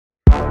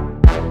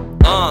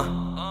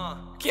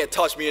Can't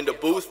touch me in the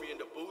booth.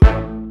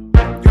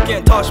 You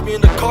can't touch me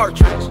in the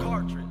cartridge.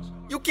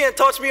 You can't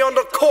touch me on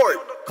the court.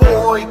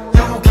 Boy,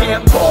 you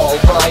can't ball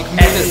like me.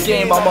 At this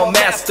game I'm a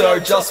master,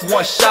 just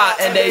one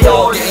shot and they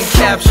all getting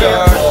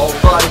captured.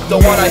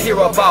 Don't wanna hear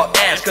about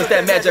Ash, cause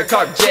that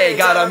Magikarp J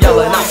got him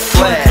yelling out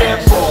splash. You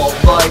can't ball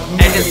like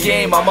me. At this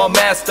game I'm a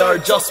master,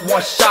 just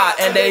one shot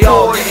and they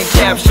all getting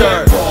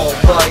captured.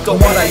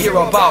 Don't wanna hear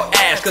about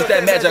Ash, cause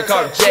that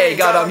Magikarp J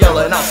got him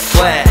yelling out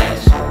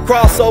splash.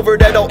 Crossover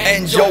that'll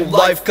end your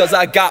life, cause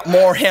I got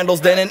more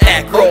handles than an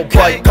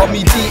acrobite. Call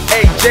me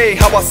D.A.J,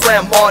 how I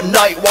slam all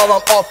night while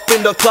I'm up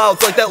in the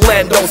clouds like that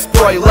Lando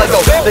spray Lego.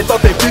 They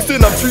thought they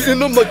feastin', I'm treating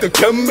them like the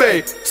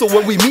Keme. So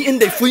when we meetin',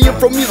 they fleeing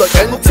from me like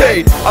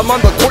Entertain. I'm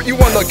on the court, you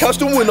on the couch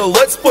to win a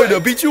let's play. To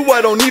beat you,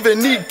 I don't even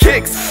need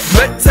kicks.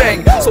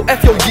 Metang, so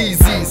F your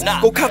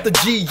Yeezys, go cop the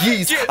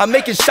G.Yees. I'm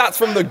making shots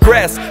from the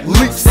grass,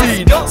 leaf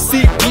seed.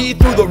 CP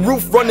through the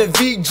roof, running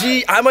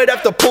VG. I might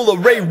have to pull a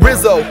Ray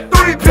Rizzo.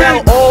 Tell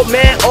old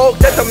man Oak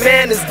that the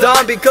man is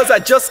done, because I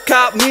just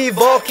caught me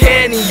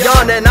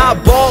Volcanion. And I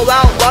ball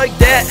out like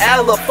that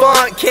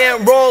elephant.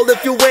 Can't roll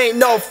if you ain't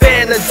no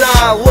fan of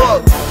Don.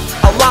 Look,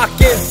 I lock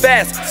in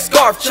fast,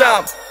 scarf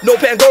chomp. No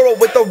Pangoro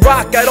with the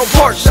rock, I don't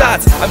park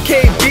shots. I'm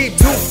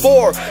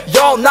KB24,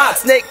 y'all not.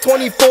 Snake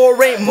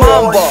 24 ain't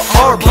Mamba,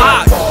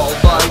 R-Pop.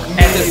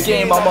 At this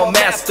game I'm a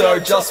master,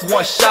 just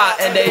one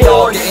shot and they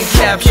all getting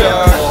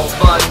captured.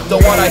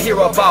 Don't wanna hear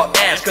about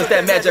Ash, cause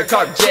that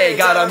Magikarp J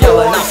got him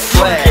yelling out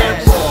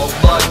splash.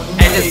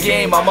 At this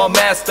game I'm a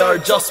master,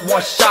 just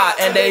one shot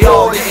and they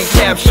all getting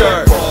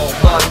captured.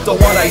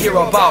 Don't wanna hear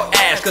about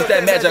Ash, cause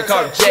that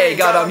Magikarp J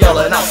got him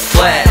yelling out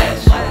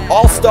splash.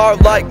 All-star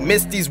like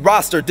Misty's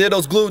roster,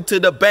 Ditto's glued to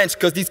the bench,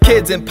 cause these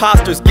kids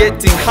imposters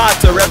getting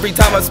hotter every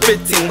time I'm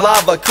spitting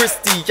lava.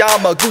 Christy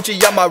Yama,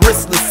 Gucci on my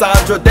wrist,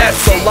 Lissandra,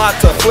 that's a lot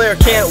to flare.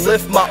 Can't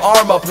lift my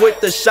arm up with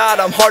the shot,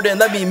 I'm hard and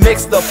let me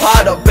mix the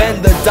pot up.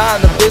 Bend the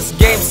Don of this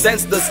game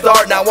since the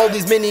start. Now all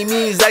these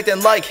mini-me's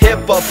acting like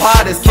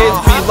hippopotamus. Kids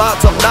be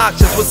lots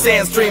obnoxious with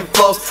sandstream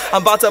flows.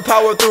 I'm about to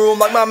power through them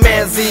like my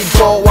man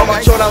Z-Bo. I'm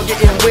on showdown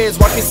getting wins,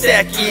 watch me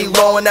stack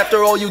E-low, and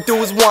after all you do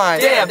is whine.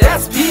 Damn,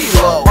 that's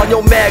P-Low. On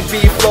your mag B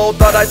flow,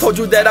 thought I told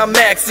you that I'm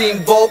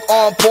maxing Volk,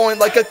 on point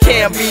like a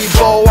Camby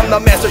bow. I'm the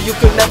master, you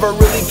could never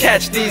really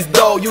catch these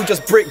though. You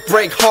just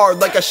break hard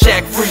like a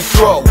Shaq free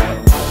throw.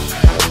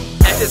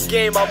 At this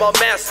game I'm a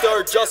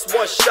master, just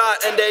one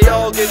shot and they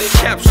all getting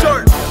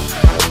captured.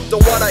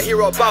 Don't wanna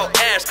hear about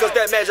Ash, cause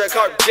that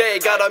Magikarp J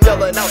got him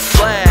yelling out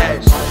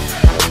splash.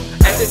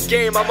 At this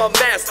game I'm a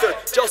master,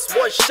 just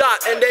one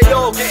shot and they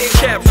all getting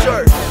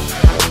captured.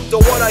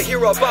 Don't wanna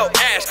hear about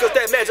Ash, cause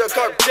that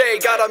Magikarp J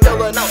got him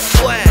yelling out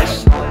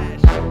splash.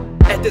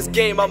 At this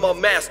game I'm a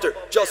master,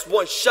 just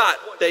one shot,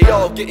 they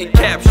all getting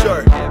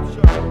captured.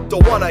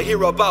 Don't wanna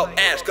hear about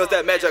Ash, cause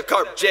that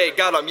Magikarp J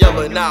got him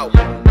yelling out.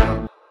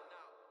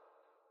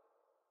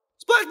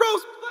 Splash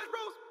Bros!